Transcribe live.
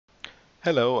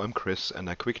Hello, I'm Chris, and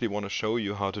I quickly want to show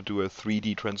you how to do a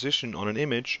 3D transition on an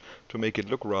image to make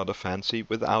it look rather fancy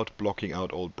without blocking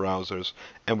out old browsers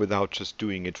and without just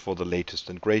doing it for the latest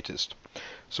and greatest.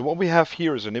 So what we have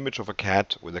here is an image of a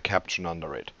cat with a caption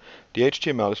under it. The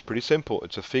HTML is pretty simple.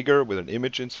 It's a figure with an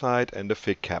image inside and a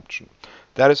fig caption.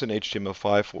 That is in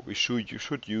HTML5 what you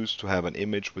should use to have an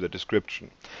image with a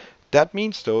description. That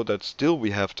means though that still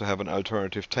we have to have an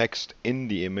alternative text in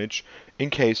the image in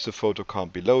case the photo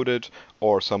can't be loaded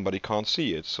or somebody can't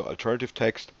see it. So alternative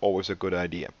text, always a good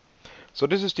idea. So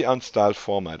this is the unstyled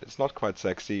format. It's not quite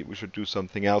sexy. We should do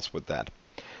something else with that.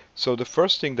 So the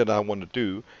first thing that I want to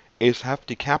do is have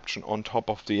the caption on top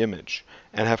of the image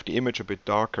and have the image a bit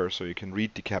darker so you can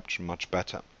read the caption much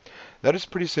better. That is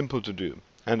pretty simple to do.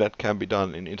 And that can be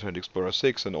done in Internet Explorer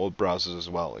 6 and old browsers as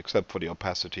well, except for the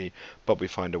opacity, but we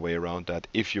find a way around that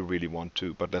if you really want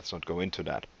to, but let's not go into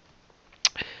that.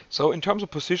 So in terms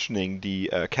of positioning the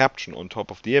caption on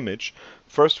top of the image,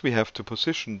 first we have to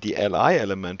position the li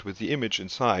element with the image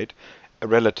inside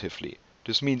relatively.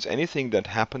 This means anything that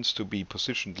happens to be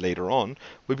positioned later on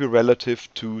will be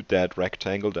relative to that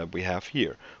rectangle that we have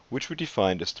here, which we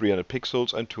defined as 300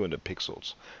 pixels and 200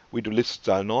 pixels. We do list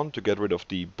style none to get rid of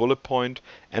the bullet point,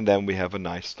 and then we have a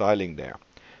nice styling there.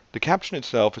 The caption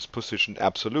itself is positioned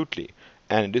absolutely,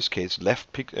 and in this case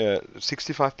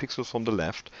 65 pixels from the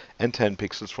left and 10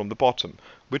 pixels from the bottom,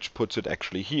 which puts it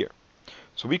actually here.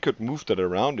 So we could move that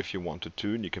around if you wanted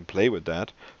to, and you can play with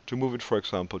that, to move it for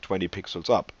example 20 pixels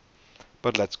up.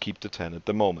 But let's keep the 10 at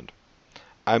the moment.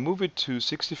 I move it to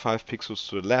 65 pixels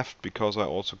to the left because I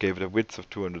also gave it a width of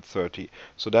 230,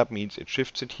 so that means it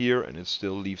shifts it here and it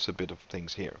still leaves a bit of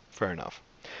things here. Fair enough.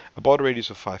 A border radius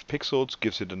of 5 pixels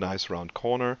gives it a nice round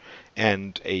corner,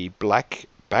 and a black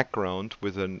background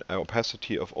with an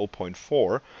opacity of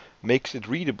 0.4 makes it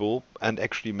readable and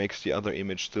actually makes the other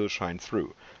image still shine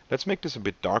through. Let's make this a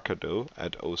bit darker though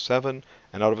at 0.7,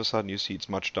 and all of a sudden you see it's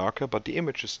much darker, but the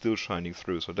image is still shining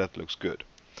through, so that looks good.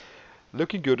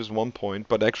 Looking good is one point,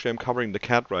 but actually I'm covering the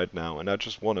cat right now, and I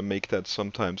just want to make that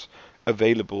sometimes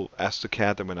available as the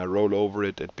cat, and when I roll over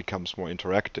it, it becomes more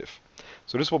interactive.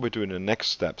 So this is what we do in the next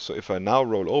step. So if I now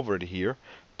roll over it here,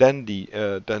 then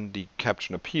the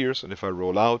caption appears, and if I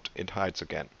roll out, it hides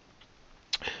again.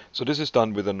 So this is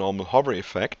done with a normal hover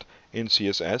effect in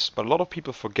CSS, but a lot of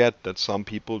people forget that some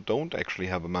people don't actually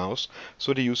have a mouse,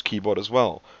 so they use keyboard as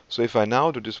well. So if I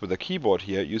now do this with a keyboard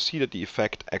here, you see that the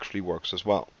effect actually works as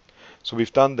well. So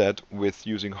we've done that with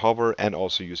using hover and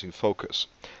also using focus.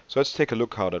 So let's take a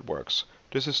look how that works.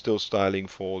 This is still styling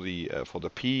for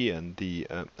the P and the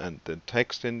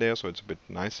text in there, so it's a bit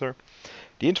nicer.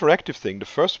 The interactive thing, the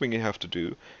first thing you have to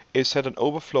do is set an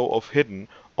overflow of hidden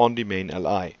on the main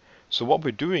li. So what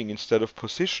we're doing, instead of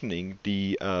positioning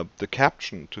the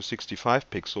caption to 65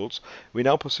 pixels, we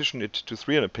now position it to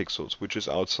 300 pixels, which is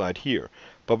outside here.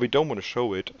 But we don't want to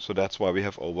show it, so that's why we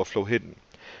have overflow hidden.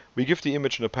 We give the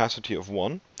image an opacity of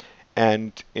 1,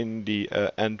 and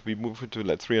we move it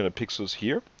to 300 pixels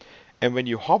here. And when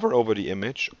you hover over the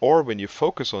image, or when you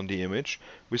focus on the image,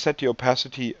 we set the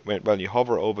opacity when you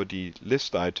hover over the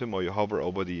list item, or you hover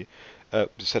over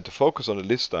set the focus on the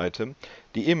list item,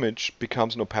 the image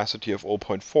becomes an opacity of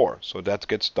 0.4, so that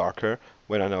gets darker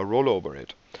when I now roll over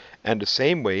it. And the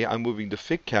same way, I'm moving the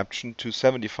fig caption to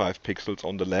 75 pixels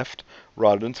on the left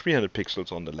rather than 300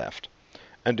 pixels on the left.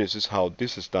 And this is how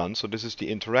this is done, so this is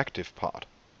the interactive part.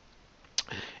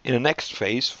 In the next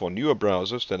phase, for newer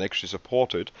browsers that actually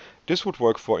support it, this would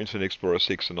work for Internet Explorer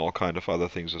 6 and all kind of other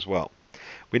things as well.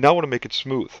 We now want to make it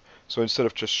smooth, so instead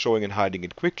of just showing and hiding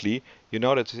it quickly,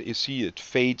 you see it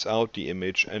fades out the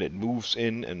image and it moves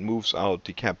in and moves out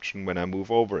the caption when I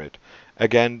move over it.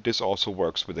 Again, this also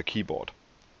works with a keyboard.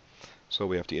 So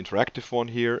we have the interactive one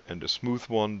here, and the smooth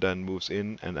one then moves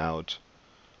in and out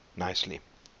nicely.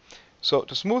 So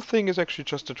the smooth thing is actually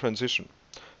just a transition.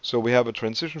 So we have a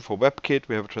transition for WebKit,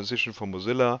 we have a transition for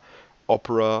Mozilla,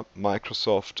 Opera,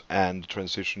 Microsoft, and a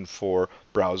transition for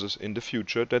browsers in the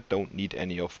future that don't need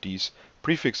any of these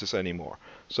prefixes anymore.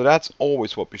 So that's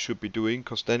always what we should be doing,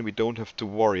 because then we don't have to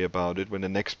worry about it when the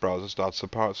next browser starts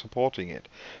supporting it.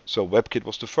 So WebKit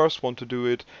was the first one to do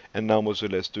it, and now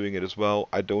Mozilla is doing it as well.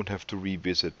 I don't have to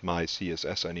revisit my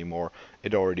CSS anymore.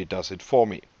 It already does it for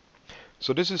me.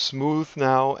 So this is smooth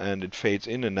now, and it fades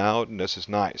in and out, and this is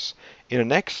nice. In the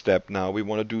next step now, we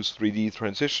want to do 3D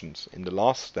transitions, in the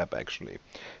last step actually.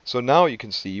 So now you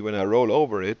can see when I roll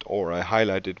over it, or I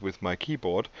highlight it with my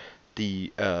keyboard,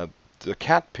 the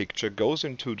cat picture goes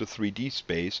into the 3D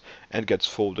space and gets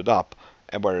folded up,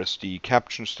 and whereas the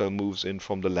caption still moves in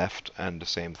from the left, and the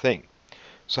same thing.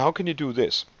 So how can you do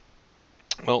this?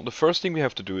 Well, the first thing we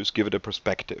have to do is give it a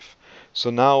perspective. So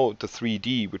now the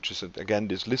 3D, which is again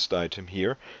this list item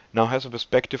here, now has a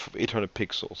perspective of 800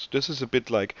 pixels. This is a bit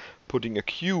like putting a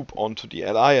cube onto the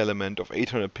LI element of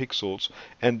 800 pixels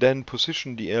and then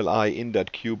position the LI in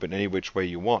that cube in any which way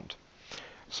you want.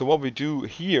 So what we do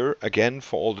here, again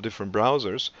for all the different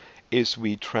browsers, is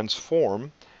we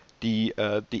transform the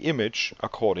image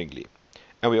accordingly.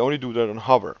 And we only do that on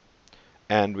hover.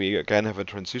 And we again have a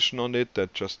transition on it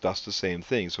that just does the same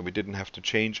thing, so we didn't have to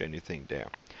change anything there.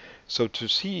 So to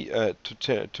see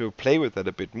to play with that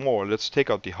a bit more, let's take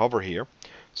out the hover here.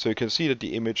 So you can see that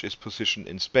the image is positioned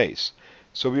in space.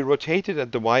 So we rotate it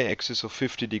at the y-axis of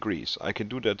 50 degrees. I can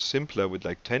do that simpler with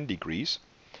like 10 degrees,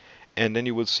 and then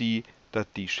you will see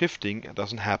that the shifting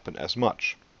doesn't happen as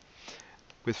much.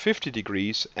 With 50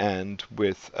 degrees and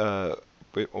with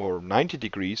or 90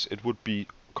 degrees, it would be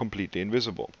completely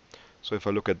invisible. So if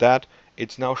I look at that,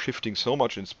 it's now shifting so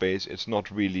much in space, it's not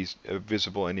really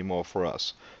visible anymore for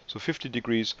us. So 50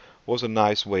 degrees was a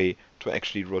nice way to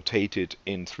actually rotate it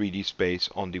in 3D space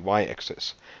on the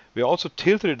y-axis. We also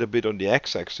tilted it a bit on the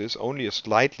x-axis, only a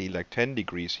slightly, like 10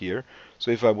 degrees here.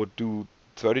 So if I would do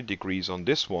 30 degrees on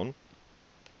this one,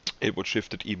 it would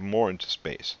shift it even more into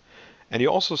space. And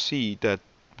you also see that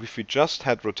if we just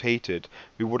had rotated,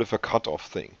 we would have a cutoff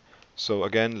thing. So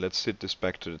again, let's set this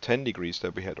back to the 10 degrees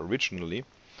that we had originally,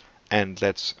 and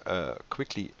let's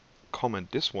quickly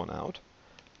comment this one out.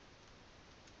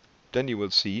 Then you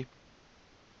will see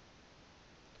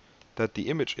that the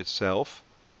image itself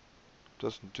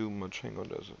doesn't do much. Hang on,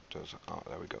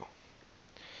 there we go.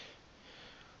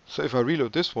 So if I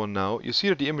reload this one now, you see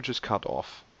that the image is cut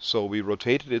off. So we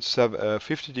rotated it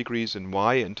 50 degrees in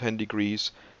Y and 10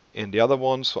 degrees in the other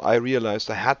one, so I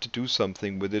realized I had to do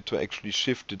something with it to actually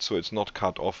shift it so it's not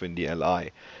cut off in the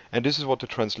LI. And this is what the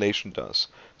translation does.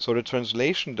 So the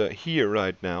translation here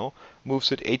right now moves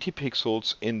it 80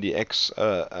 pixels in the X,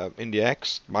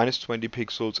 minus 20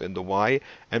 pixels in the Y,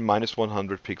 and minus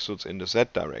 100 pixels in the Z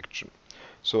direction.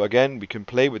 So again, we can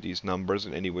play with these numbers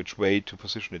in any which way to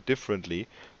position it differently.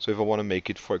 So if I want to make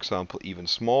it, for example, even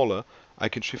smaller, I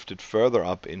can shift it further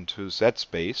up into Z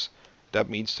space. That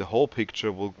means the whole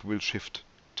picture will shift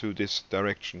to this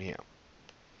direction here.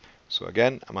 So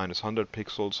again, a minus 100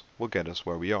 pixels will get us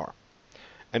where we are.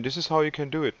 And this is how you can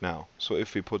do it now. So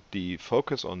if we put the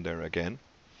focus on there again,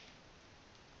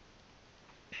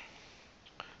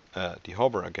 the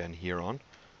hover again here on,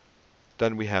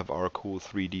 then we have our cool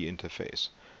 3D interface.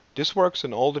 This works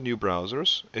in all the new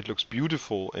browsers. It looks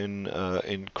beautiful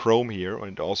in Chrome here,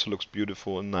 and it also looks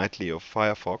beautiful in Nightly of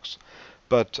Firefox.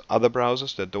 But other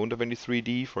browsers that don't have any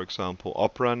 3D, for example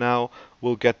Opera now,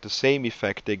 will get the same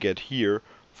effect they get here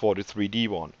for the 3D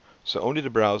one. So only the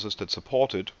browsers that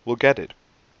support it will get it.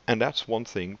 And that's one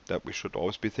thing that we should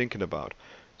always be thinking about.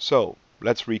 So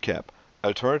let's recap.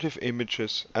 Alternative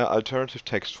images, alternative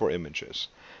text for images.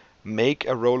 Make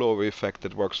a rollover effect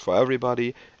that works for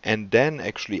everybody, and then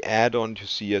actually add on to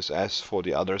CSS for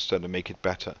the others that make it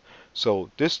better.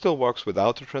 So this still works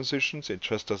without the transitions, it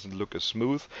just doesn't look as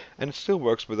smooth, and it still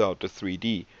works without the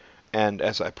 3D. And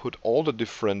as I put all the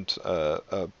different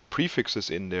prefixes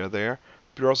in there,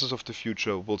 browsers of the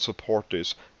future will support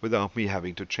this without me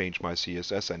having to change my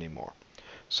CSS anymore.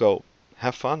 So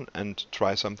have fun and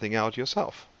try something out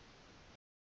yourself.